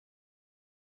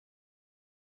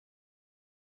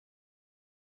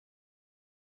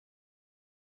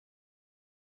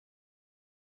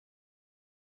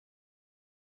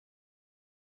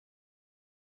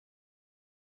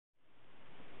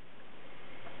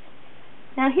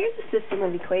Now here's a system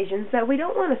of equations that we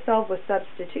don't want to solve with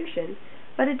substitution,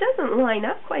 but it doesn't line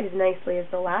up quite as nicely as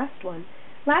the last one.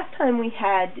 Last time we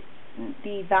had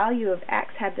the value of x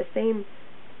had the same,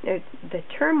 the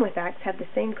term with x had the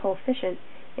same coefficient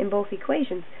in both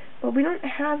equations, but we don't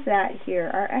have that here.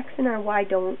 Our x and our y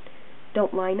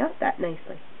don't line up that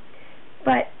nicely.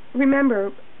 But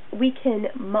remember, we can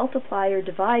multiply or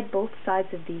divide both sides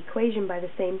of the equation by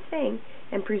the same thing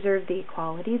and preserve the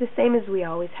equality, the same as we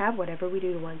always have. Whatever we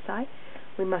do to one side,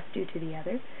 we must do to the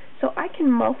other. So I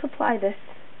can multiply this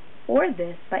or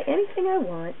this by anything I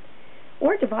want,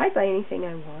 or divide by anything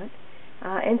I want,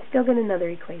 and still get another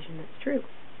equation that's true.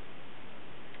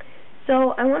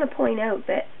 So I want to point out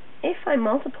that if I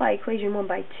multiply equation 1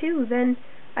 by 2, then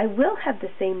I will have the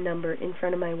same number in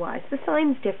front of my y's. The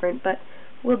sign's different, but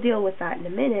we'll deal with that in a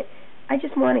minute. I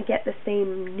just want to get the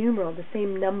same numeral, the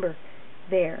same number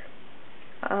there.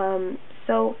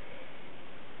 So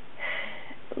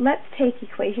let's take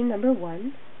equation number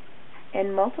 1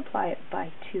 and multiply it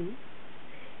by 2.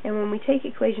 And when we take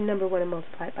equation number 1 and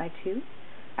multiply it by 2,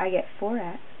 I get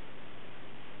 4x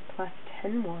plus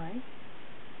 10y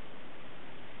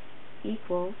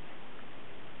equals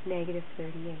negative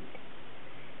 38.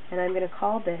 And I'm going to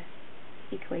call this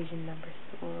equation number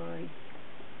 3.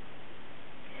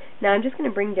 Now I'm just going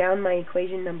to bring down my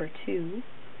equation number 2,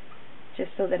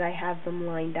 just so that I have them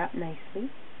lined up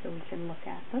nicely so we can look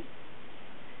at them.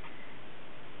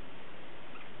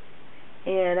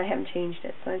 And I haven't changed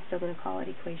it, so I'm still going to call it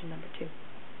equation number 2.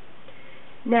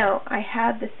 Now, I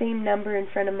have the same number in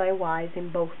front of my y's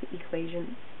in both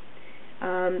equations.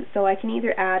 So I can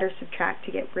either add or subtract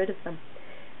to get rid of them.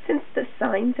 Since the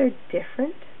signs are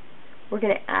different, we're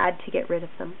going to add to get rid of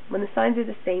them. When the signs are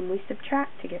the same, we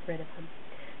subtract to get rid of them.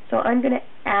 So I'm going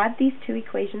to add these two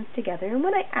equations together, and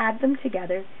when I add them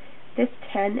together, this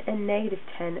 10 and negative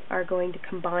 10 are going to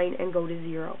combine and go to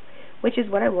 0, which is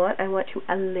what I want. I want to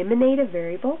eliminate a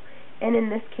variable, and in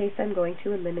this case I'm going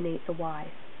to eliminate the y's.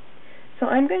 So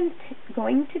I'm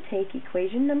going to take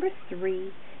equation number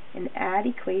 3 and add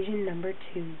equation number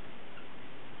 2.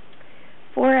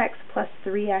 4x plus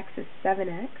 3x is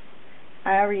 7x.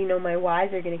 I already know my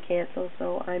y's are going to cancel,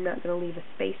 so I'm not going to leave a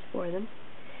space for them.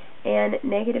 And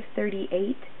negative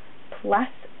 38 plus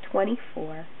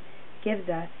 24 gives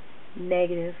us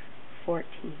negative 14.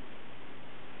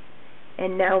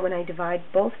 And now when I divide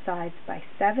both sides by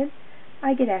 7,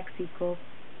 I get x equals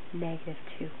negative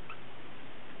 2.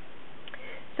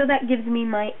 So that gives me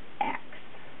my x.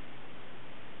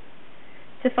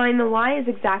 To find the y is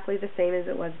exactly the same as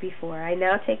it was before. I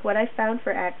now take what I found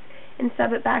for x and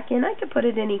sub it back in. I could put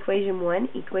it in equation 1,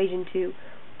 equation 2,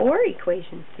 or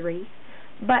equation 3.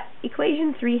 But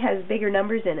equation 3 has bigger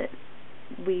numbers in it.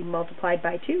 We multiplied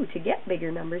by 2 to get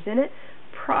bigger numbers in it.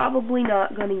 Probably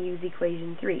not going to use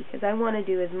equation 3 because I want to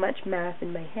do as much math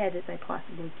in my head as I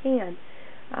possibly can.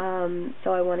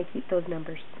 So I want to keep those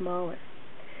numbers smaller.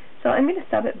 So I'm going to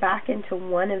sub it back into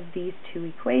one of these two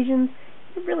equations.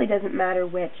 It really doesn't matter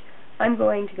which. I'm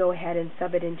going to go ahead and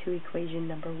sub it into equation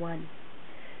number 1.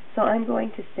 So I'm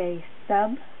going to say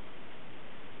sub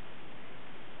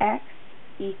x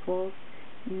equals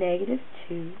negative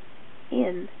 2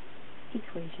 in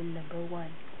equation number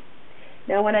 1.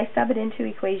 Now when I sub it into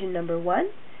equation number 1,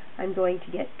 I'm going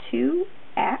to get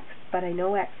 2x, but I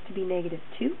know x to be negative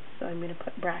 2, so I'm going to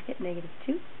put bracket negative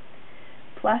 2,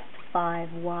 plus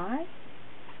 5y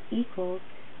equals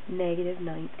negative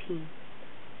 19.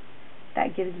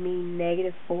 That gives me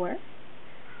negative 4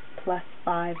 plus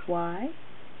 5y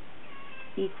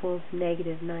equals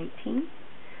negative 19.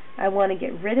 I want to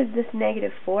get rid of this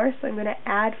negative 4, so I'm going to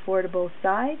add 4 to both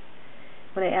sides.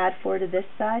 When I add 4 to this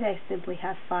side, I simply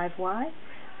have 5y.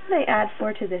 When I add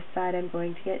 4 to this side, I'm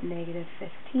going to get negative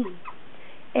 15.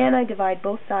 And I divide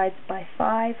both sides by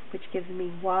 5, which gives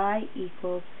me y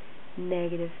equals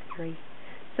negative 3.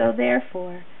 So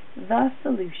therefore, the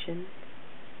solution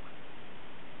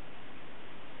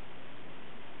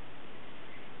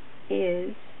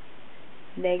is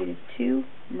negative 2,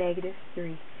 negative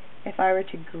 3. If I were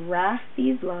to graph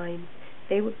these lines,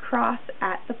 they would cross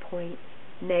at the point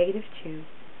negative 2,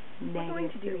 negative 3. We're going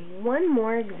to do one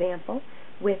more example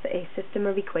with a system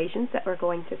of equations that we're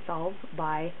going to solve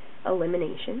by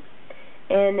elimination.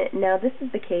 And now this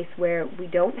is the case where we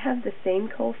don't have the same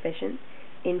coefficient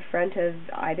in front of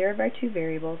either of our two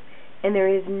variables, and there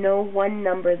is no one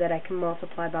number that I can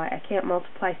multiply by. I can't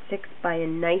multiply 6 by a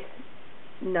nice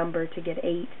number to get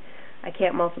 8. I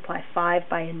can't multiply 5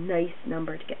 by a nice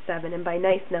number to get 7, and by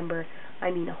nice number,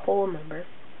 I mean a whole number.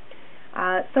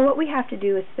 So what we have to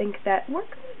do is think that we're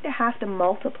going to have to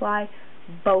multiply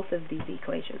both of these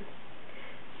equations.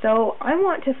 So I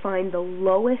want to find the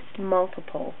lowest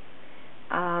multiple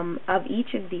of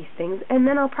each of these things, and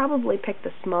then I'll probably pick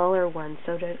the smaller one,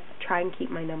 so to try and keep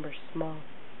my numbers small.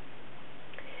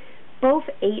 Both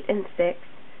 8 and 6,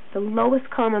 the lowest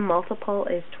common multiple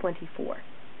is 24.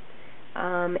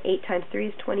 8 times 3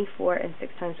 is 24, and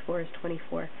 6 times 4 is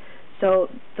 24. So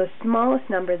the smallest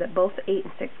number that both 8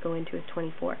 and 6 go into is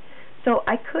 24. So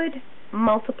I could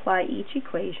multiply each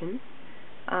equation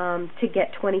to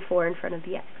get 24 in front of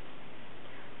the x.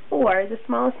 Or the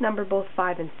smallest number both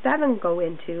 5 and 7 go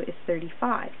into is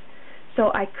 35.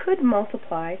 So I could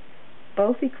multiply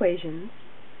both equations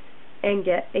and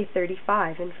get a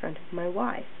 35 in front of my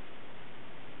y's.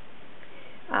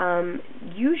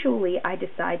 Usually I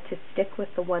decide to stick with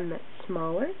the one that's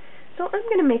smaller, so I'm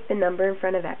going to make the number in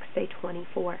front of x say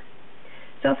 24.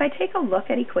 So if I take a look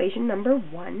at equation number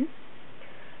 1,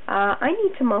 I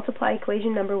need to multiply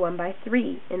equation number 1 by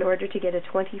 3 in order to get a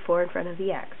 24 in front of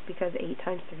the x, because 8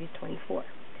 times 3 is 24.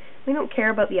 We don't care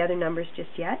about the other numbers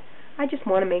just yet. I just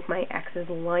want to make my x's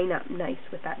line up nice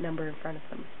with that number in front of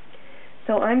them.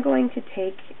 So I'm going to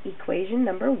take equation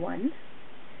number 1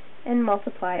 and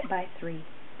multiply it by 3.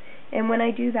 And when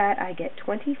I do that, I get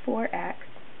 24x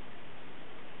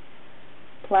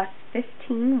plus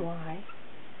 15y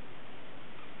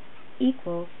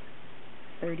equals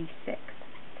 36.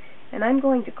 And I'm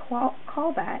going to call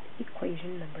that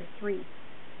equation number 3.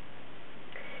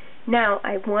 Now,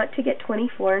 I want to get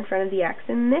 24 in front of the x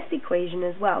in this equation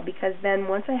as well, because then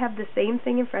once I have the same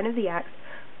thing in front of the x,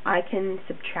 I can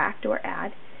subtract or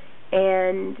add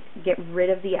and get rid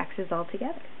of the x's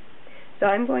altogether. So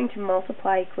I'm going to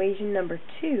multiply equation number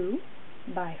 2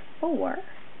 by 4,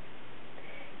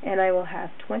 and I will have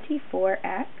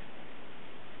 24x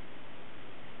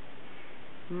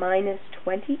minus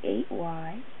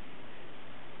 28y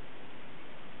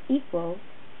equals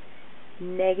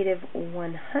negative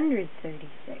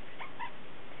 136.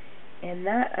 And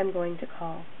that I'm going to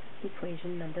call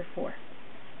equation number 4.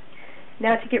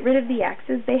 Now, to get rid of the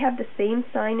x's, they have the same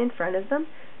sign in front of them,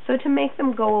 so to make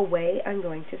them go away, I'm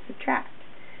going to subtract.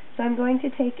 So I'm going to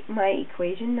take my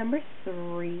equation number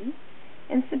 3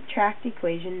 and subtract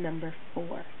equation number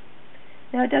 4.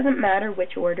 Now, it doesn't matter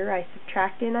which order I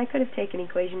subtract in. I could have taken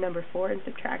equation number 4 and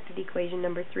subtracted equation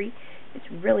number 3. It's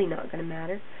really not going to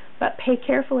matter. But pay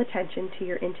careful attention to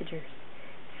your integers.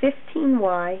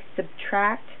 15y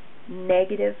subtract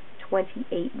negative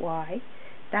 28y.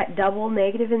 That double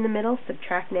negative in the middle,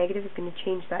 subtract negative, is going to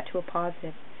change that to a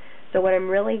positive. So what I'm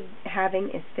really having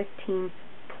is 15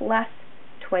 plus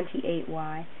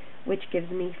 28y, which gives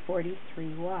me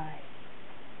 43y.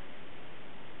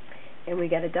 And we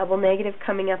get a double negative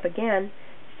coming up again.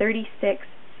 36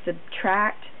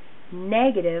 subtract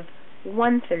negative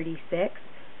 136,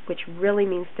 which really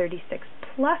means 36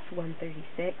 plus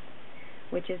 136,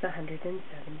 which is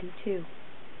 172.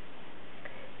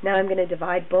 Now I'm going to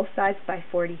divide both sides by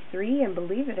 43, and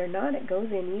believe it or not, it goes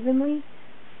in evenly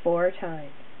 4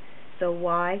 times. So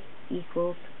y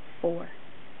equals 4.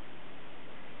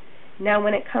 Now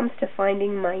when it comes to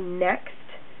finding my next,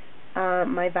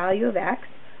 my value of x,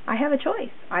 I have a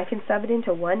choice. I can sub it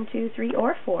into 1, 2, 3,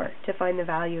 or 4 to find the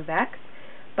value of x,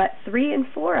 but 3 and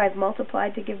 4 I've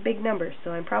multiplied to give big numbers,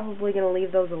 so I'm probably going to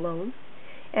leave those alone.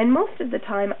 And most of the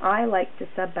time I like to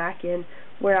sub back in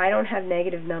where I don't have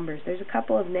negative numbers. There's a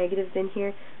couple of negatives in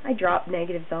here. I drop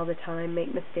negatives all the time,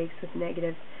 make mistakes with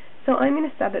negatives. So I'm going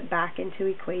to sub it back into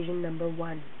equation number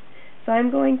 1. So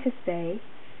I'm going to say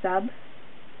sub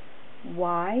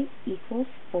y equals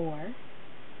 4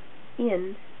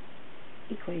 in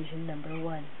equation number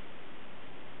 1.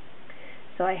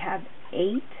 So I have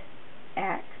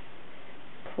 8x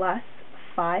plus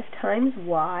 5 times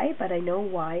y, but I know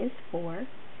y is 4,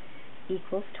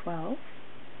 equals 12.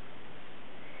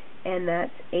 And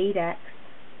that's 8x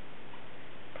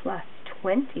plus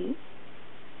 20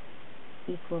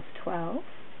 equals 12.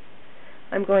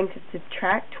 I'm going to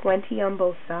subtract 20 on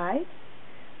both sides,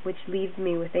 which leaves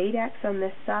me with 8x on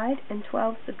this side, and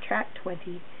 12 subtract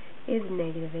 20 is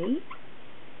negative 8.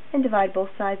 And divide both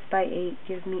sides by 8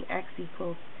 gives me x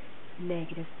equals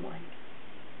negative 1.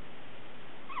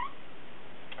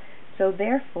 So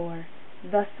therefore,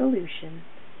 the solution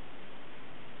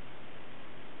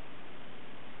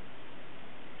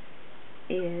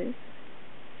is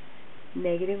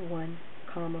negative 1,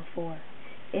 4.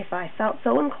 If I felt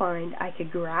so inclined, I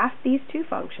could graph these two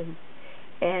functions,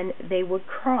 and they would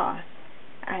cross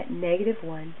at negative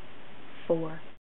 1, 4.